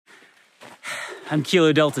I'm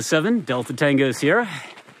Kilo Delta 7, Delta Tango Sierra.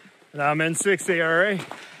 And I'm N6ARA.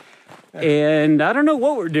 And I don't know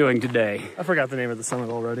what we're doing today. I forgot the name of the summit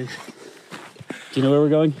already. Do you know where we're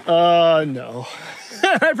going? No.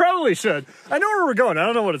 I probably should. I know where we're going. I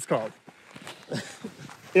don't know what it's called.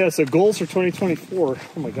 Yeah, so goals for 2024.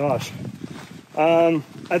 Oh my gosh.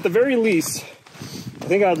 At the very least, I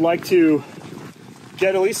think I'd like to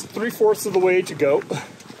get at least 3/4 of the way to go.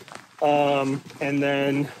 And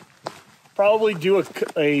then probably do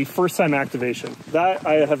a first-time activation. That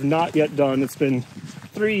I have not yet done. It's been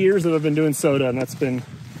 3 years that I've been doing SOTA, and it's been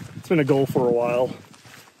a goal for a while.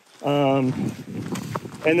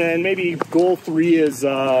 And then maybe goal 3 is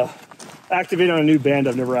activate on a new band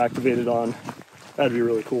I've never activated on. That'd be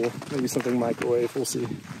really cool. Maybe something microwave, we'll see.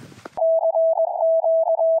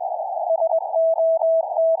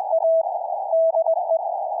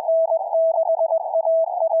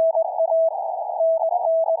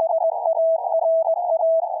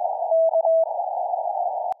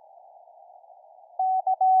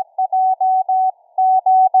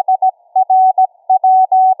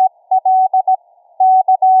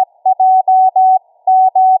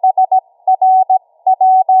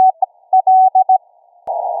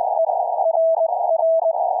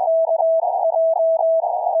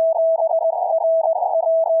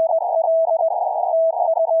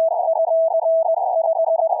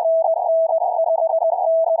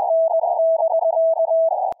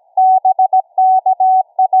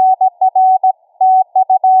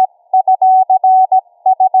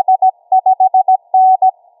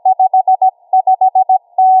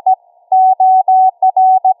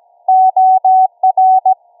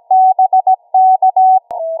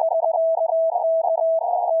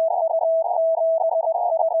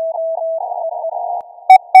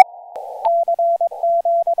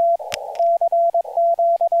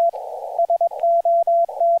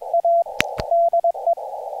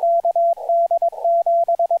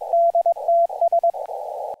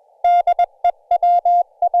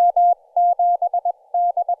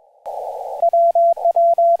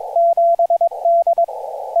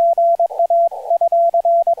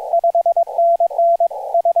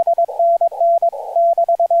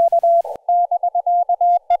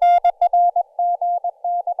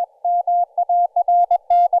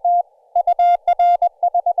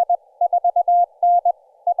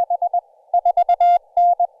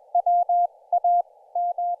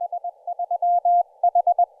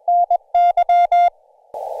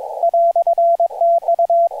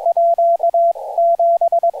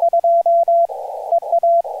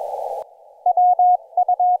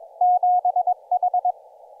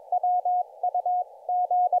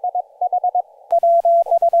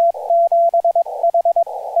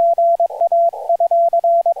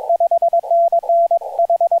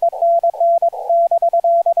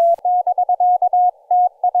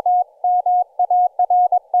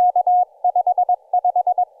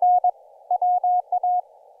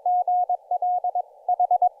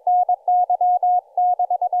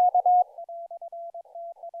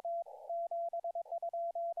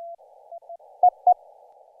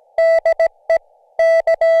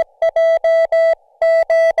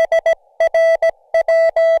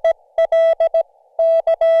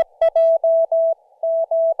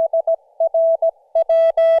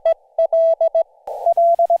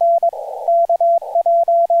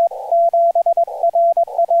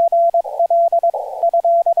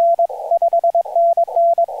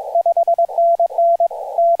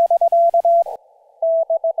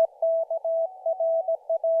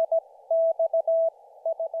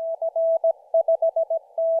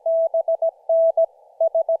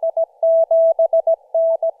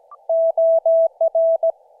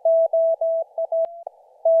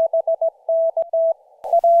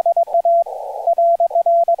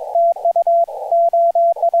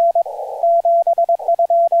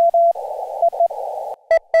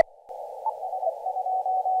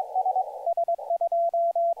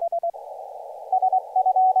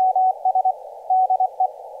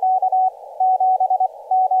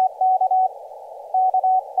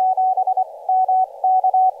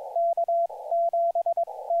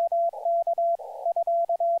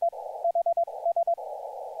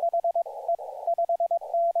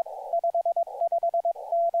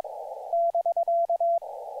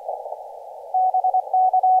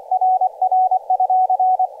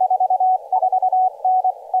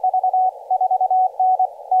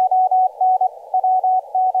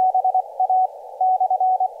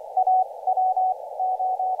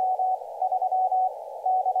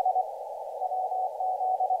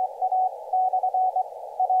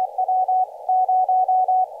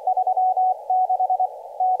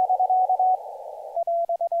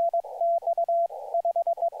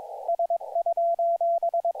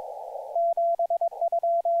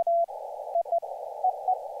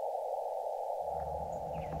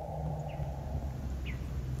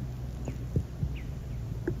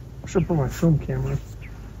 should put my film camera.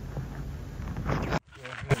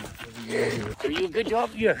 Are you a good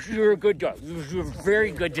dog? Yes, you're a good dog. You're a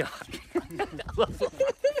very good dog.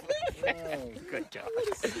 Good dog.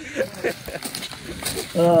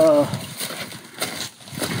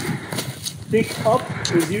 Think up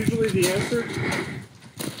is usually the answer.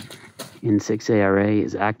 N6ARA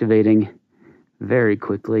is activating very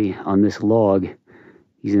quickly on this log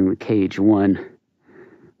using the KH1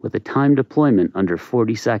 with a time deployment under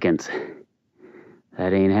 40 seconds.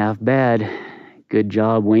 That ain't half bad. Good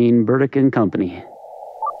job, Wayne Burdick and Company.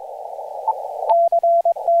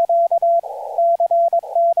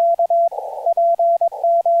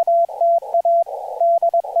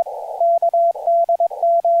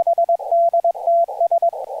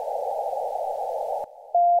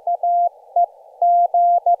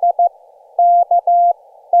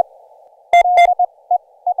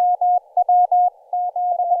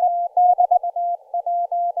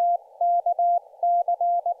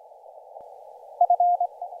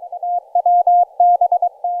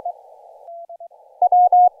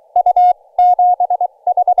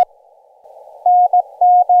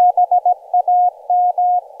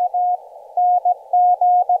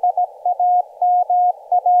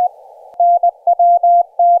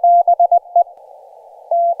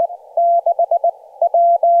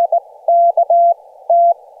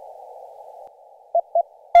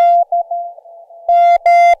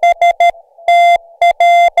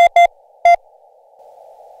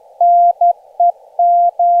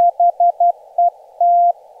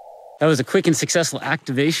 That was a quick and successful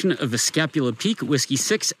activation of the Scapula Peak Whiskey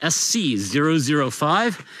 6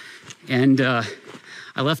 SC005. And I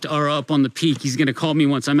left Ara up on the peak. He's gonna call me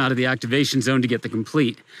once I'm out of the activation zone to get the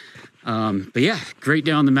complete. But yeah, great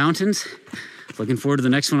down the mountains. Looking forward to the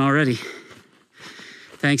next one already.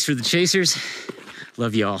 Thanks for the chasers.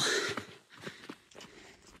 Love y'all.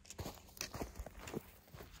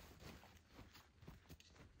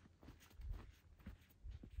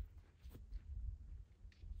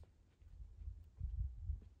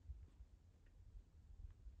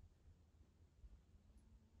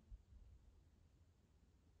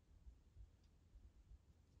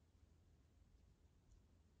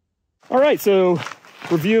 All right, so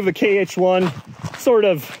review of the KH1, sort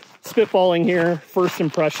of spitballing here, first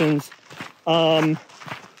impressions.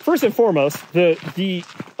 First and foremost, the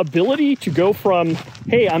ability to go from,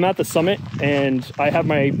 hey, I'm at the summit and I have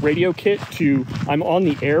my radio kit to I'm on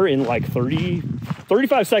the air in like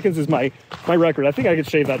 35 seconds is my record. I think I could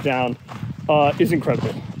shave that down, is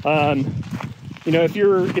incredible. You know, if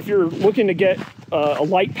you're looking to get a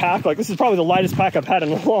light pack, like this is probably the lightest pack I've had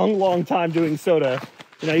in a long time doing SOTA.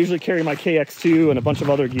 And I usually carry my KX2 and a bunch of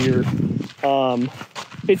other gear.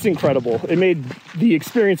 It's incredible. It made the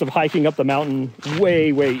experience of hiking up the mountain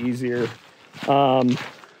way easier. In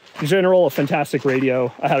general, a fantastic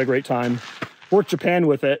radio. I had a great time. Worked Japan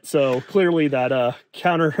with it, so clearly that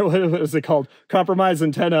counter, what is it called? Compromised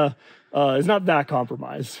antenna is not that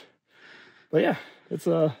compromised. But yeah, it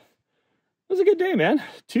was a good day, man.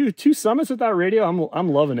 Two summits with that radio. I'm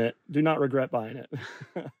loving it. Do not regret buying it.